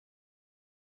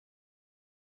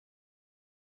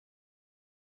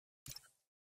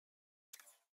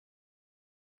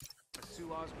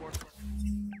Sue Osborne.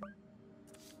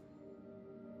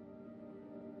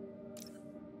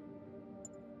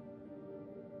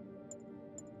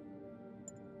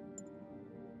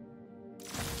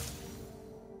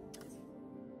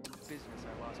 Business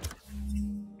I lost.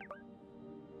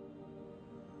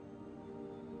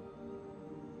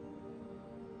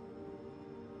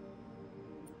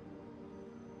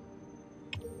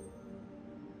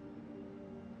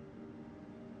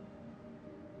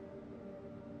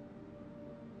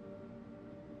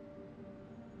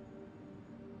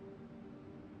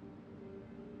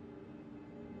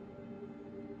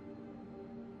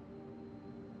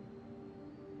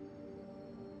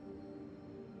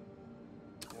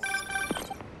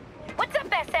 What's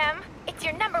up, SM? It's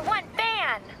your #1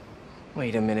 fan!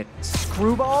 Wait a minute.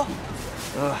 Screwball?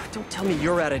 Ugh, don't tell me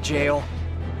you're out of jail.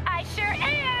 I sure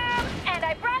am! And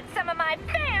I brought some of my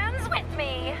fans with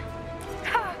me!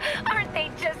 Aren't they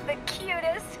just the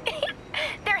cutest?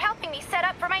 They're helping me set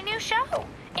up for my new show.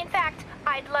 In fact,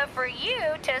 I'd love for you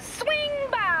to swing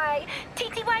by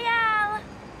TTYL!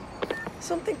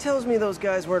 Something tells me those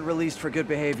guys weren't released for good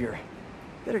behavior.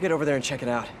 Better get over there and check it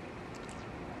out.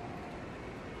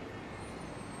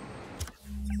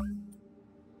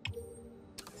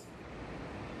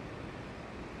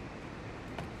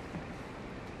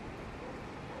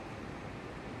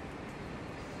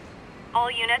 All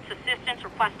units, assistance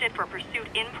requested for pursuit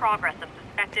in progress of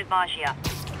suspected Maggia.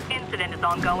 Incident is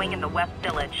ongoing in the West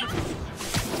Village.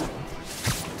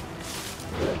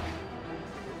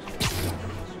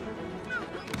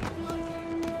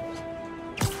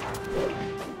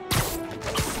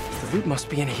 The loot must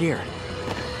be in here.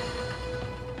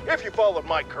 If you followed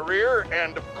my career,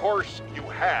 and of course you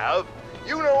have,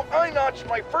 you know I notched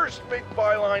my first big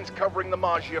bylines covering the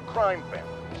Maggia crime families.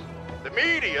 The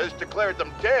media's declared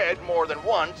them dead more than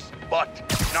once, but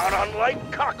not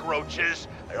unlike cockroaches,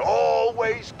 they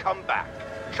always come back,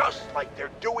 just like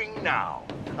they're doing now.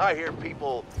 I hear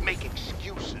people make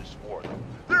excuses for them.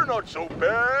 They're not so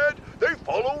bad. They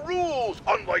follow rules,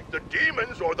 unlike the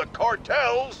demons or the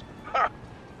cartels. Ha!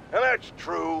 And that's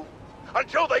true.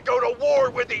 Until they go to war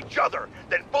with each other.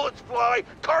 Then bullets fly,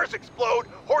 cars explode,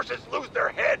 horses lose their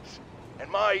heads.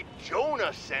 And my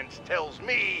Jonah sense tells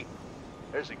me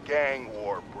there's a gang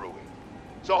war brewing.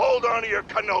 So hold on to your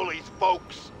cannolis,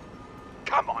 folks.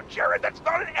 Come on, Jared, that's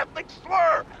not an ethnic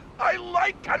slur. I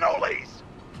like cannolis.